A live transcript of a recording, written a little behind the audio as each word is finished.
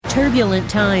Turbulent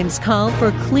times call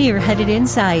for clear-headed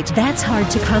insight. That's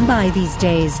hard to come by these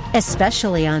days,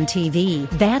 especially on TV.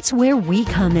 That's where we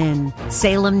come in.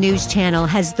 Salem News Channel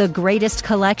has the greatest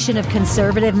collection of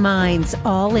conservative minds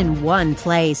all in one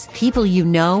place. People you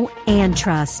know and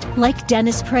trust, like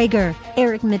Dennis Prager,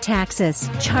 Eric Metaxas,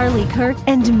 Charlie Kirk,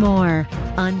 and more.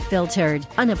 Unfiltered,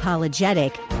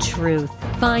 unapologetic truth.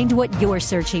 Find what you're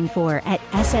searching for at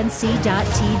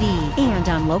snc.tv and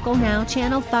on Local Now,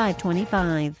 Channel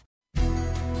 525.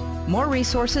 More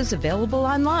resources available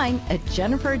online at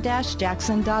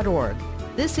jennifer-jackson.org.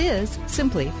 This is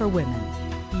Simply for Women.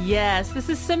 Yes, this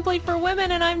is Simply for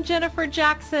Women, and I'm Jennifer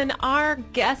Jackson. Our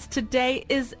guest today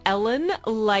is Ellen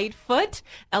Lightfoot.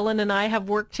 Ellen and I have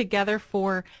worked together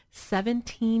for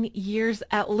 17 years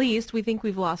at least. We think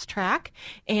we've lost track.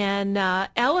 And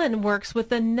Ellen works with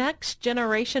the Next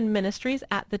Generation Ministries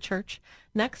at the church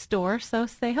next door. So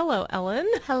say hello, Ellen.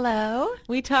 Hello.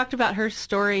 We talked about her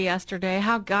story yesterday,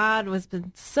 how God has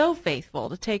been so faithful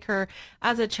to take her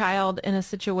as a child in a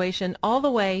situation all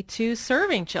the way to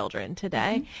serving children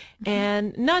today. Mm-hmm.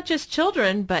 And not just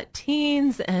children, but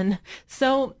teens. And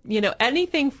so,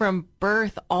 anything from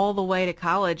birth all the way to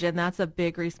college. And that's a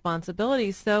big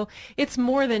responsibility. So it's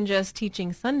more than just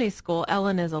teaching Sunday school.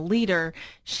 Ellen is a leader.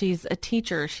 She's a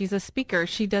teacher. She's a speaker.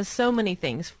 She does so many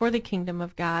things for the kingdom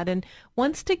of God and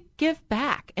wants to give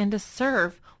back and to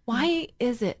serve. Why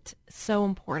is it so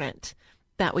important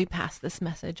that we pass this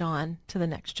message on to the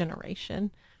next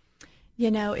generation?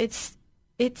 It's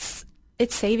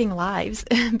saving lives,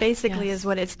 basically, yes, is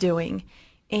what it's doing.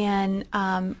 And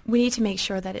we need to make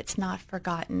sure that it's not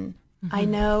forgotten. Mm-hmm. I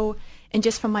know, and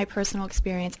just from my personal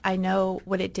experience, I know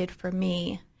what it did for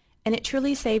me. And it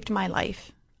truly saved my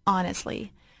life,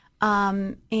 honestly.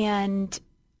 And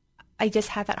I just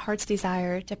have that heart's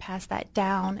desire to pass that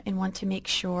down and want to make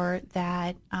sure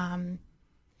that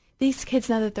these kids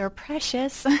know that they're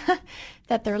precious,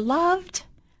 that they're loved,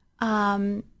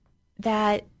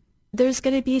 that there's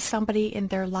going to be somebody in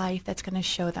their life that's going to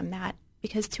show them that.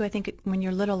 Because, too, I think when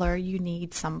you're littler, you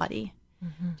need somebody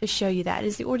to show you that.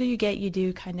 As the older you get, you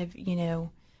do kind of, you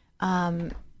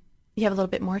have a little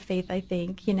bit more faith, I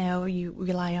think. You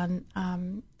rely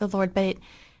on the Lord. But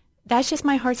that's just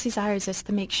my heart's desire, is just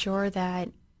to make sure that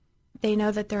they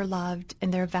know that they're loved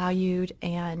and they're valued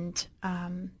and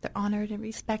they're honored and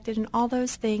respected and all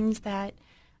those things that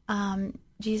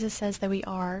Jesus says that we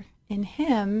are in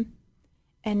Him.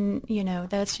 And,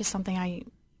 that's just something I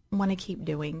want to keep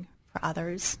doing for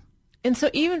others. And so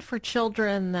even for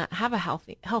children that have a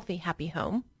healthy, happy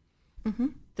home,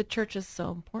 the church is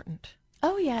so important.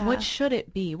 Oh, yeah. What should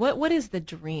it be? What is the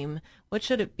dream? What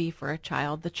should it be for a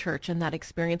child, the church, and that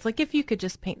experience? Like, if you could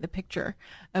just paint the picture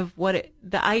of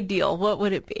the ideal, what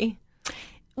would it be?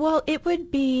 Well, it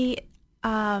would be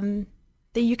that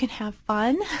you can have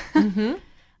fun,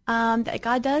 that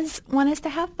God does want us to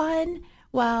have fun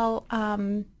while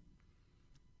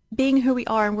being who we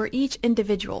are, and we're each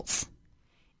individuals.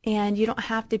 And you don't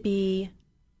have to be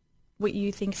what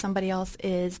you think somebody else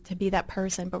is to be that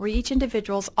person, but we're each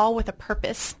individuals, all with a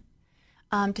purpose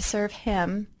to serve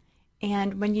Him.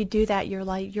 And when you do that,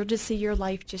 you'll just see your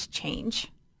life just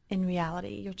change in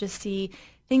reality. You'll just see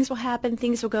things will happen,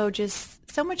 things will go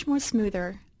just so much more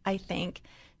smoother, I think.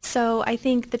 So I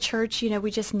think the church,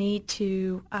 we just need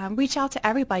to reach out to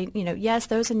everybody. Yes,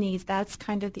 those are needs. That's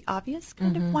kind of the obvious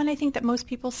kind of one I think that most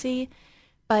people see.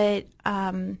 But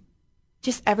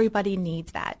just everybody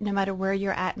needs that. No matter where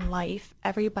you're at in life,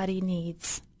 everybody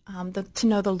needs to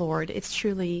know the Lord. It's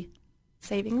truly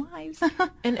saving lives.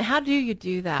 And how do you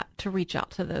do that to reach out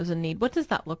to those in need? What does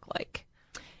that look like?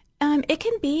 It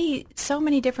can be so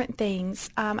many different things.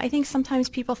 I think sometimes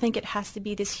people think it has to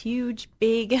be this huge,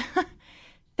 big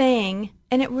thing,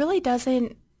 and it really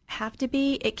doesn't have to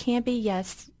be. It can be,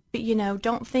 yes, but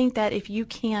don't think that if you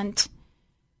don't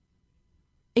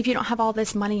have all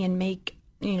this money and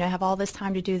have all this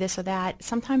time to do this or that,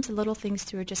 sometimes the little things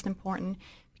too are just important,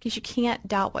 because you can't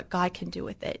doubt what God can do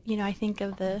with it. I think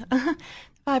of the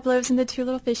 5 loaves and the 2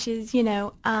 little fishes. He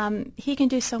can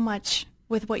do so much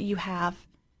with what you have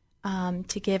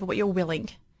to give, what you're willing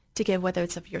to give, whether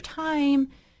it's of your time,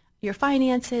 your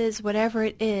finances, whatever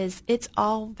it is. It's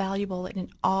all valuable and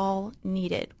all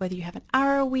needed, whether you have an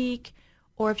hour a week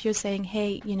or if you're saying,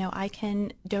 hey, I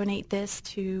can donate this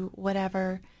to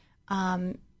whatever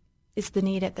is the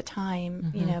need at the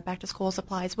time, back to school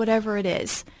supplies, whatever it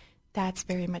is, that's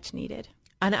very much needed.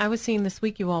 And I was seeing this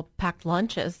week you all packed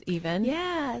lunches even.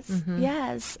 Yes,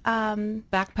 yes.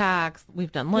 Backpacks,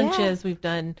 we've done lunches, we've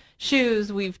done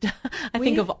shoes, I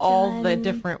think of all the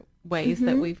different ways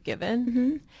that we've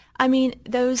given. I mean,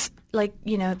 those, like,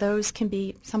 those can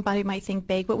be, somebody might think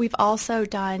big, but we've also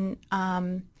done,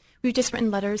 we've just written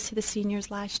letters to the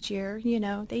seniors last year.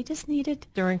 They just needed.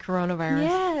 During coronavirus.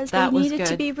 Yes, that they was needed good.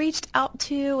 to be reached out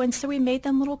to, and so we made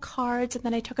them little cards, and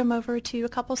then I took them over to a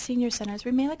couple senior centers.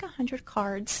 We made like 100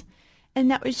 cards, and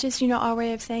that was just, our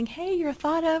way of saying, hey, you're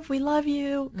thought of, we love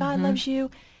you, God loves you,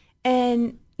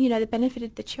 and, that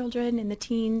benefited the children and the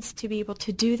teens to be able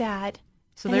to do that.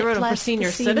 So they wrote them for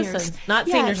senior citizens, not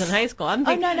seniors in high school. I'm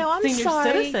thinking I'm senior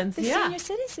sorry. citizens. The senior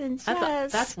citizens,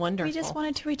 yes. That's wonderful. We just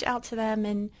wanted to reach out to them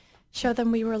and show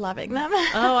them we were loving them.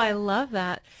 Oh, I love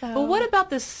that. So, well, what about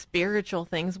the spiritual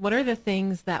things? What are the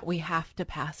things that we have to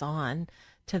pass on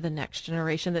to the next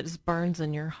generation that just burns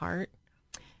in your heart?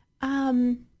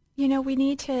 We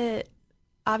need to,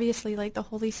 obviously, like, the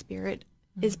Holy Spirit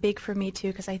is big for me too,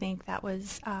 because I think that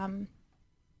was, that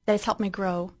has helped me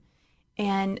grow.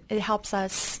 And it helps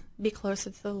us be closer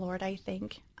to the Lord, I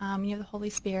think, the Holy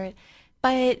Spirit.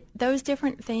 But those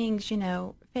different things,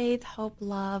 faith, hope,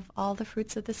 love, all the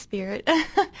fruits of the Spirit,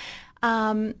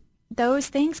 those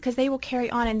things, because they will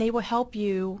carry on and they will help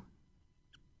you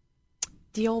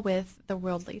deal with the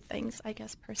worldly things, I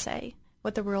guess, per se,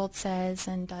 what the world says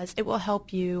and does. It will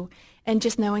help you, and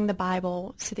just knowing the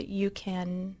Bible so that you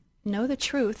can know the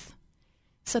truth,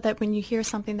 so that when you hear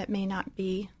something that may not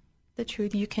be the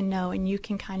truth, you can know, and you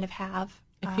can kind of have,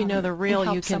 if you know the real,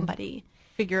 you can somebody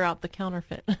figure out the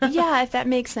counterfeit. Yeah, if that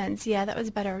makes sense. Yeah, that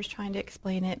was better. I was trying to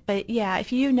explain it. But yeah,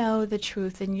 if you know the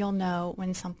truth, then you'll know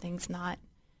when something's not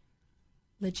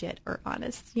legit or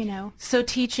honest, So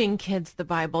teaching kids the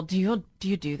Bible, do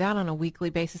you do that on a weekly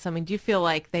basis? I mean, do you feel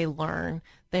like they are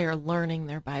learning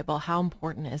their Bible? How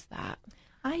important is that?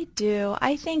 I do.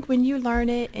 I think when you learn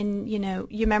it and,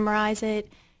 you memorize it,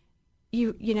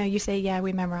 you say, yeah,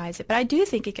 we memorize it. But I do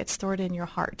think it gets stored in your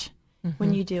heart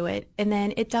when you do it. And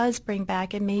then it does bring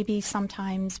back, and maybe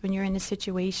sometimes when you're in a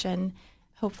situation,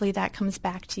 hopefully that comes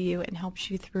back to you and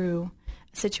helps you through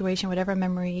a situation, whatever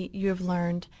memory you have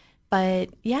learned. But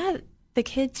yeah, the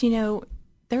kids,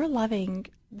 they're loving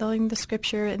the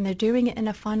scripture, and they're doing it in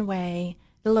a fun way,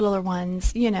 the littler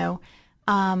ones,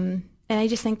 and I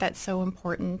just think that's so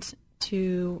important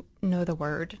to know the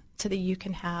word so that you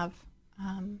can have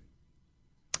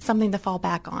something to fall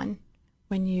back on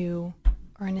when you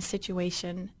are in a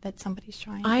situation that somebody's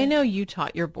trying to. I know you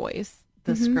taught your boys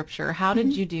the scripture. How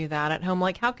did you do that at home?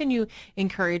 Like, how can you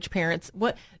encourage parents?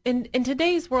 What in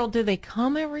today's world, do they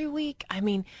come every week? I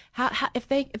mean, how if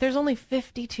there's only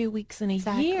 52 weeks in a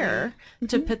year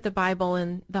to put the Bible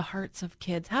in the hearts of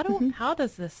kids, how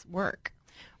does this work?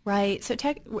 Right. So,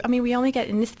 we only get,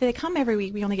 and they come every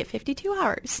week, we only get 52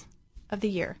 hours of the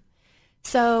year.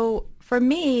 So for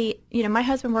me, my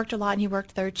husband worked a lot, and he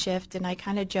worked third shift, and I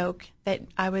kind of joke that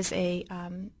I was a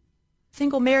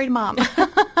single married mom.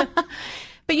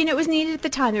 But, it was needed at the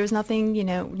time. There was nothing,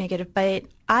 negative. But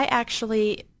I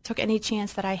actually took any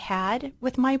chance that I had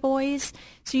with my boys.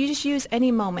 So you just use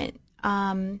any moment.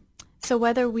 So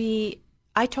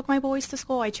I took my boys to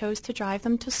school, I chose to drive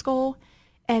them to school.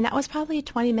 And that was probably a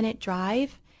 20-minute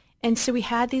drive. And so we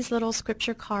had these little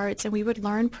scripture cards, and we would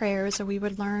learn prayers, or we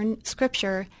would learn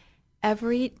scripture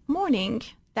every morning.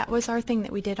 That was our thing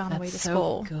that we did on the way to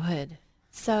school. That's so good.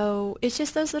 So it's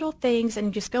just those little things,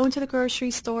 and just going to the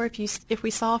grocery store. If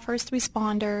we saw a first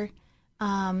responder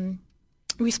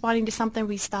responding to something,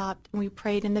 we stopped and we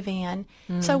prayed in the van.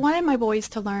 So I wanted my boys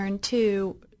to learn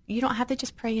too, you don't have to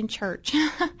just pray in church.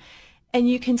 And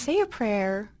you can say a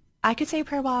prayer. I could say a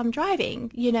prayer while I'm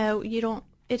driving.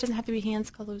 It doesn't have to be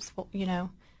hands closed,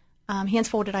 hands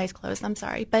folded, eyes closed. I'm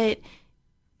sorry. But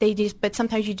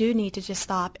sometimes you do need to just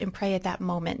stop and pray at that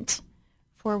moment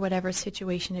for whatever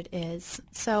situation it is.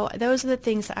 So those are the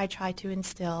things that I try to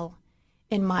instill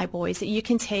in my boys, that you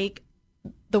can take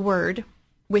the word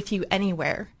with you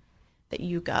anywhere that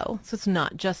you go. So it's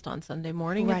not just on Sunday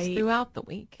morning, Right. It's throughout the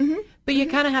week. But you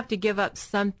kind of have to give up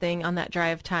something on that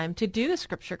drive time to do the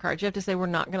scripture cards. You have to say, we're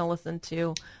not going to listen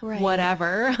to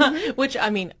whatever, which,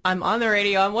 I'm on the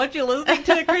radio. I want you listening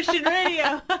to the Christian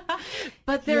radio.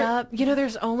 But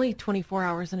there's only 24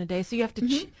 hours in a day, so you have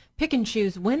to pick and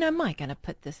choose, when am I going to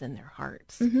put this in their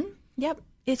hearts? Yep.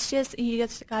 It's just, you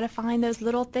just got to find those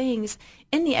little things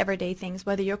in the everyday things,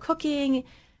 whether you're cooking.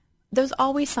 There's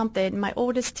always something. My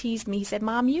oldest teased me. He said,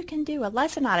 Mom, you can do a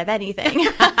lesson out of anything.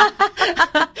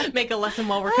 Make a lesson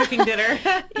while we're cooking dinner.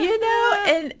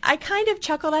 And I kind of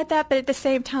chuckled at that, but at the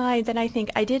same time, then I think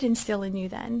I did instill in you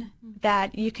then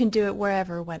that you can do it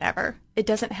wherever, whenever. It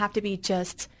doesn't have to be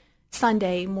just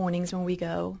Sunday mornings when we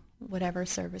go, whatever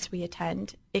service we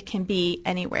attend. It can be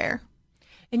anywhere.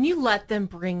 And you let them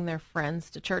bring their friends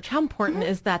to church. How important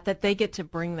is that they get to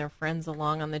bring their friends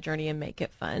along on the journey and make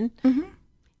it fun?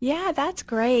 Yeah, that's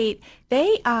great.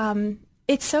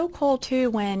 It's so cool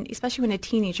too especially when a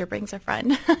teenager brings a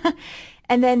friend.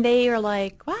 And then they are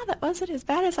like, wow, that wasn't as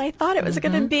bad as I thought it was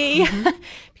going to be.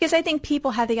 Because I think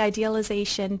people have the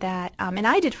idealization that, and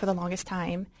I did for the longest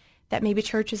time, that maybe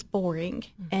church is boring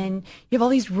and you have all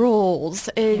these rules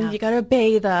and you got to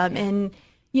obey them. And,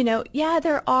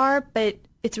 there are, but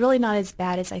it's really not as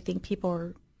bad as I think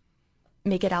people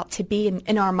make it out to be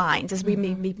in our minds, as we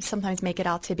maybe sometimes make it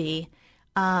out to be.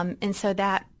 And so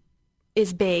that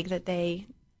is big that they...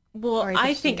 Well,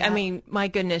 I think, my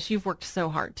goodness, you've worked so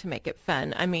hard to make it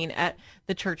fun. I mean, at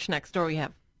the church next door, we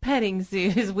have petting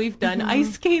zoos, we've done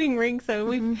ice skating rinks, so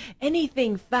we've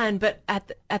anything fun. But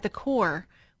at the core,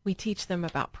 we teach them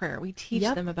about prayer. We teach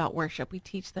them about worship. We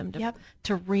teach them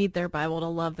to read their Bible, to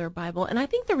love their Bible. And I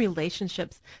think the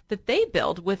relationships that they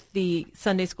build with the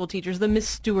Sunday school teachers, the Miss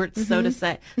Stewarts, so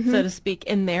to speak,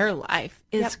 in their life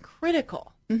is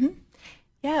critical.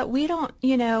 Yeah, we don't,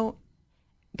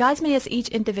 God's made us each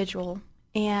individual,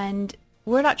 and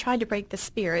we're not trying to break the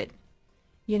spirit.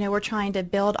 We're trying to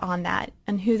build on that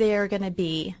and who they are going to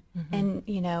be. And,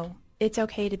 it's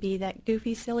okay to be that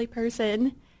goofy, silly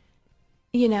person,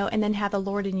 and then have the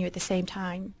Lord in you at the same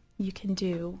time. You can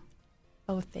do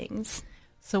both things.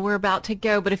 So we're about to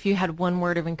go, but if you had one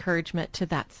word of encouragement to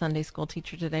that Sunday school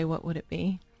teacher today, what would it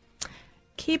be?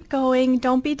 Keep going.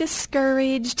 Don't be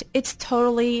discouraged. It's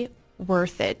totally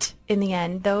worth it in the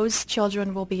end. Those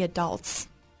children will be adults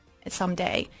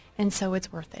someday, and so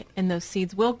it's worth it. And those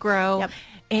seeds will grow.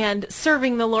 And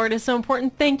serving the Lord is so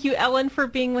important. Thank you, Ellen, for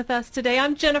being with us today.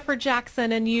 I'm Jennifer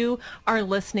Jackson, and you are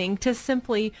listening to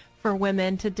Simply for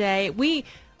Women today. We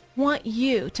want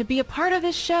you to be a part of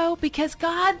this show because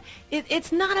God,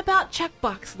 it's not about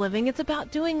checkbox living. It's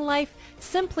about doing life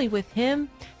simply with Him,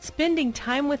 spending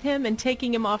time with Him, and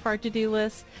taking Him off our to-do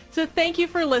list. So thank you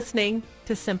for listening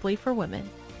to Simply for Women.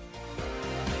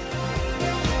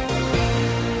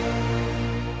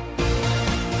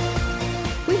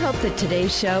 We hope that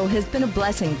today's show has been a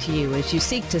blessing to you as you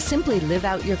seek to simply live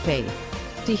out your faith.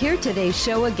 To hear today's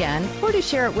show again or to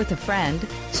share it with a friend,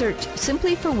 search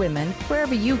Simply for Women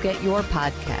wherever you get your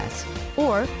podcasts.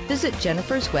 Or visit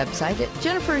Jennifer's website at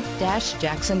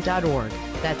jennifer-jackson.org.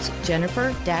 That's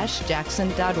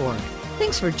jennifer-jackson.org.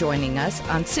 Thanks for joining us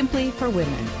on Simply for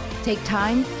Women. Take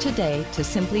time today to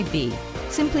simply be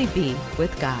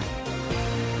with God.